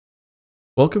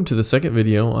Welcome to the second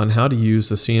video on how to use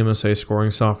the CMSA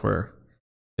scoring software.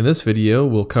 In this video,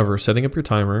 we'll cover setting up your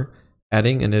timer,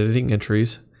 adding and editing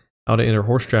entries, how to enter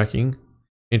horse tracking,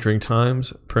 entering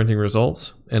times, printing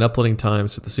results, and uploading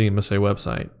times to the CMSA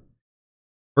website.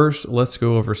 First, let's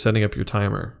go over setting up your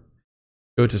timer.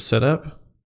 Go to Setup,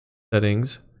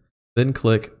 Settings, then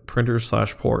click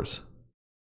Printers/Ports.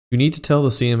 You need to tell the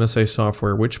CMSA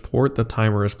software which port the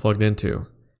timer is plugged into.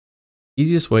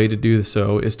 Easiest way to do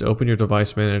so is to open your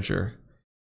device manager.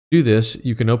 To do this,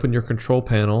 you can open your control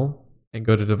panel and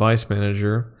go to Device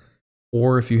Manager,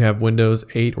 or if you have Windows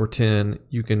 8 or 10,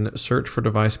 you can search for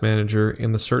Device Manager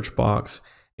in the search box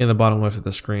in the bottom left of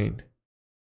the screen.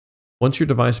 Once your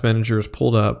Device Manager is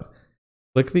pulled up,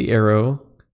 click the arrow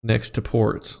next to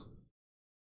Ports.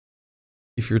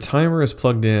 If your timer is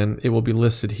plugged in, it will be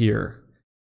listed here.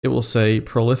 It will say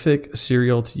Prolific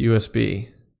Serial to USB,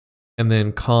 and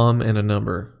then COM and a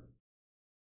number.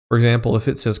 For example, if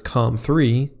it says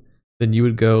COM3, then you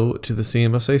would go to the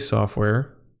CMSA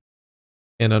software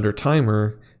and under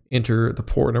timer, enter the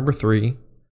port number 3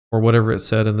 or whatever it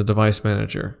said in the device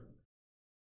manager.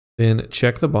 Then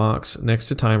check the box next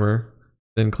to timer,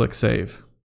 then click save.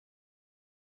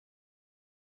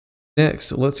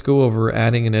 Next, let's go over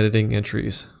adding and editing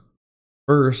entries.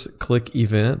 First, click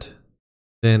Event,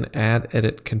 then Add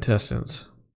Edit Contestants.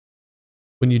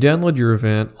 When you download your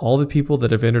event, all the people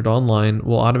that have entered online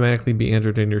will automatically be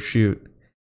entered in your chute.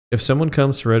 If someone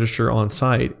comes to register on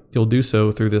site, you'll do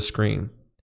so through this screen.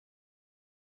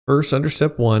 First, under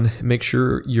step 1, make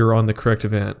sure you're on the correct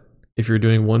event. If you're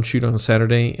doing one shoot on a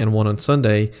Saturday and one on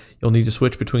Sunday, you'll need to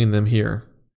switch between them here.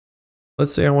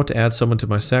 Let's say I want to add someone to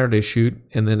my Saturday shoot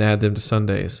and then add them to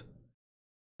Sundays.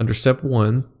 Under step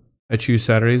 1, I choose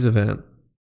Saturday's event.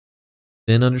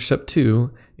 Then under step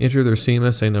 2, enter their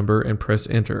CMSA number and press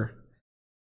enter.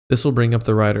 This will bring up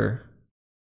the rider.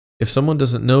 If someone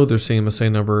doesn't know their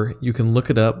CMSA number, you can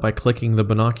look it up by clicking the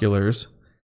binoculars,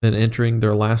 then entering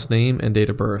their last name and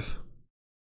date of birth.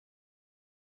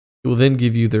 It will then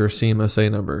give you their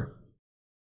CMSA number.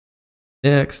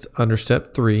 Next, under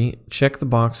step 3, check the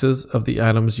boxes of the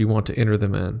items you want to enter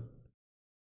them in.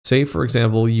 Say, for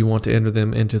example, you want to enter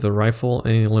them into the rifle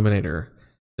and eliminator.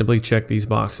 Simply check these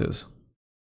boxes.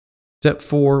 Step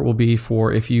 4 will be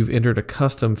for if you've entered a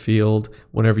custom field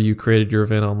whenever you created your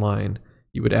event online,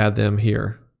 you would add them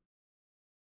here.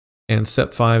 And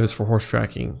step 5 is for horse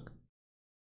tracking.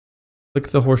 Click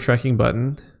the horse tracking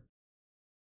button,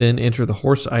 then enter the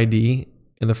horse ID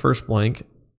in the first blank,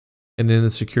 and then the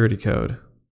security code.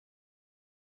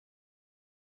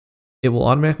 It will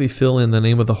automatically fill in the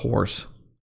name of the horse.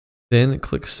 Then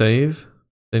click Save,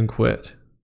 then Quit.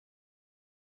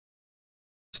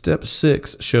 Step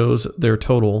 6 shows their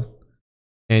total,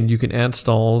 and you can add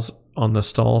stalls on the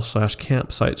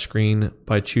stall/campsite screen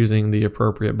by choosing the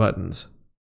appropriate buttons.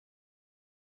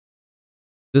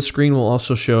 This screen will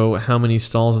also show how many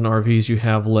stalls and RVs you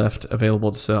have left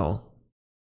available to sell.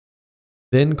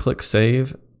 Then click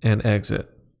Save and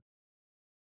Exit.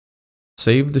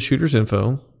 Save the shooter's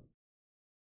info.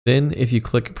 Then if you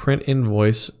click Print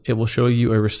Invoice, it will show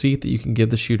you a receipt that you can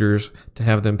give the shooters to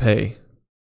have them pay.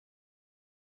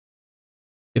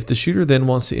 If the shooter then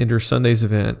wants to enter Sunday's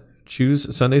event,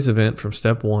 choose Sunday's event from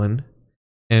step 1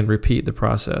 and repeat the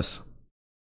process.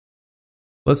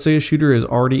 Let's say a shooter is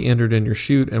already entered in your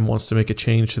shoot and wants to make a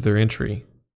change to their entry.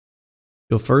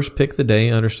 You'll first pick the day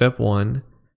under step 1,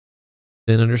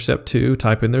 then under step 2,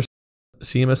 type in their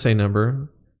CMSA number,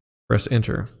 press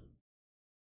enter.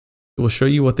 It will show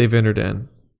you what they've entered in.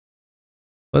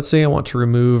 Let's say I want to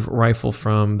remove rifle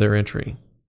from their entry.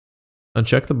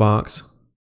 Uncheck the box,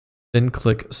 then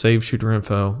click Save Shooter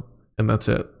Info, and that's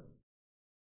it.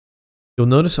 You'll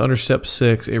notice under step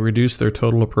 6, it reduced their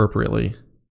total appropriately.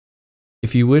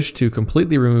 If you wish to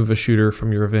completely remove a shooter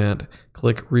from your event,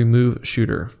 click Remove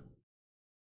Shooter.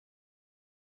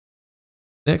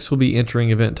 Next will be entering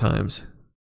event times.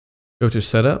 Go to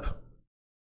Setup,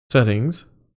 Settings,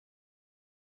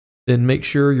 then make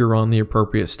sure you're on the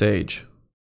appropriate stage.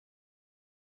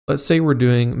 Let's say we're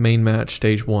doing Main Match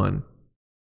Stage 1.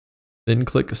 Then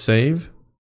click Save,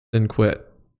 then Quit.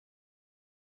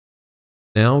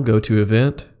 Now go to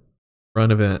Event,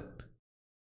 Run Event.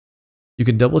 You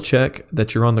can double check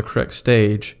that you're on the correct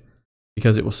stage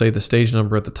because it will say the stage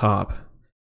number at the top.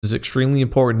 It is extremely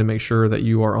important to make sure that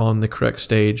you are on the correct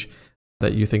stage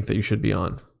that you think that you should be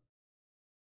on.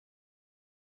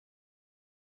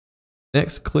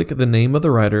 Next, click the name of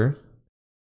the rider.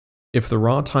 If the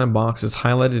raw time box is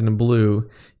highlighted in blue,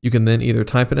 you can then either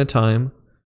type in a time,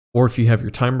 or if you have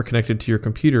your timer connected to your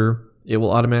computer, it will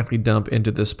automatically dump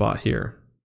into this spot here.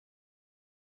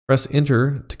 Press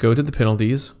enter to go to the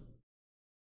penalties,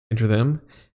 enter them,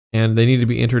 and they need to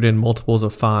be entered in multiples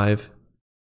of 5.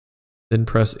 Then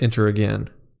press enter again.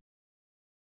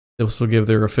 This will give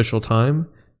their official time,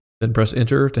 then press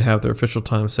enter to have their official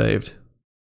time saved.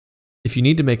 If you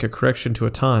need to make a correction to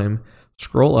a time,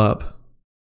 scroll up,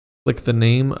 click the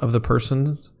name of the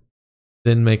person,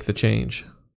 then make the change.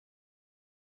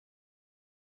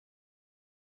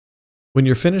 When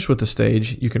you're finished with the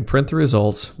stage, you can print the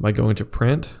results by going to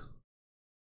Print,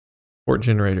 Report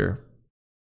Generator.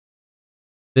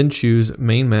 Then choose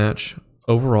Main Match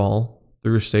Overall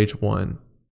through Stage 1.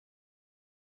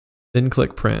 Then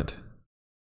click Print.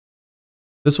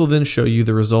 This will then show you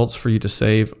the results for you to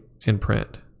save and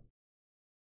print.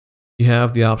 You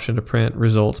have the option to print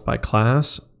results by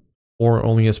class or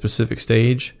only a specific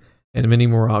stage, and many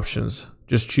more options.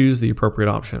 Just choose the appropriate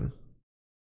option.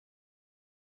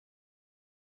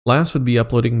 Last would be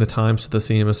uploading the times to the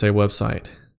CMSA website.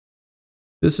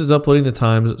 This is uploading the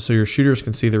times so your shooters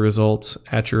can see the results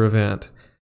at your event.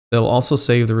 They'll also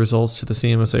save the results to the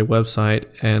CMSA website,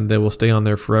 and they will stay on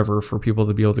there forever for people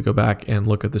to be able to go back and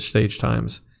look at the stage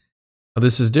times. Now,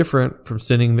 this is different from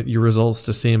sending your results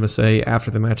to CMSA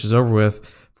after the match is over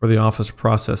with for the office to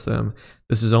process them.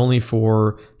 This is only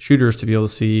for shooters to be able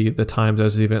to see the times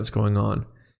as the event's going on. To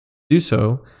do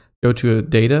so, go to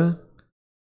Data,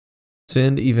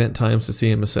 Send Event Times to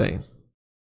CMSA.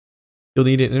 You'll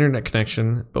need an internet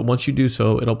connection, but once you do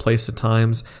so, it'll place the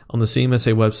times on the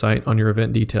CMSA website on your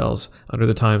event details under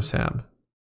the Times tab.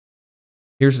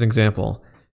 Here's an example.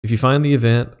 If you find the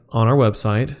event on our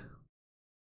website,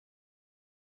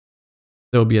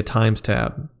 there will be a Times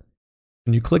tab.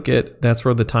 When you click it, that's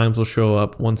where the times will show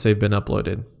up once they've been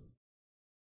uploaded.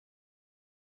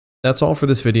 That's all for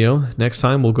this video. Next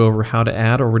time we'll go over how to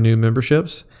add or renew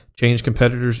memberships, change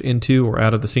competitors into or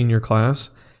out of the senior class,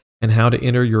 and how to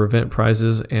enter your event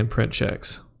prizes and print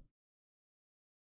checks.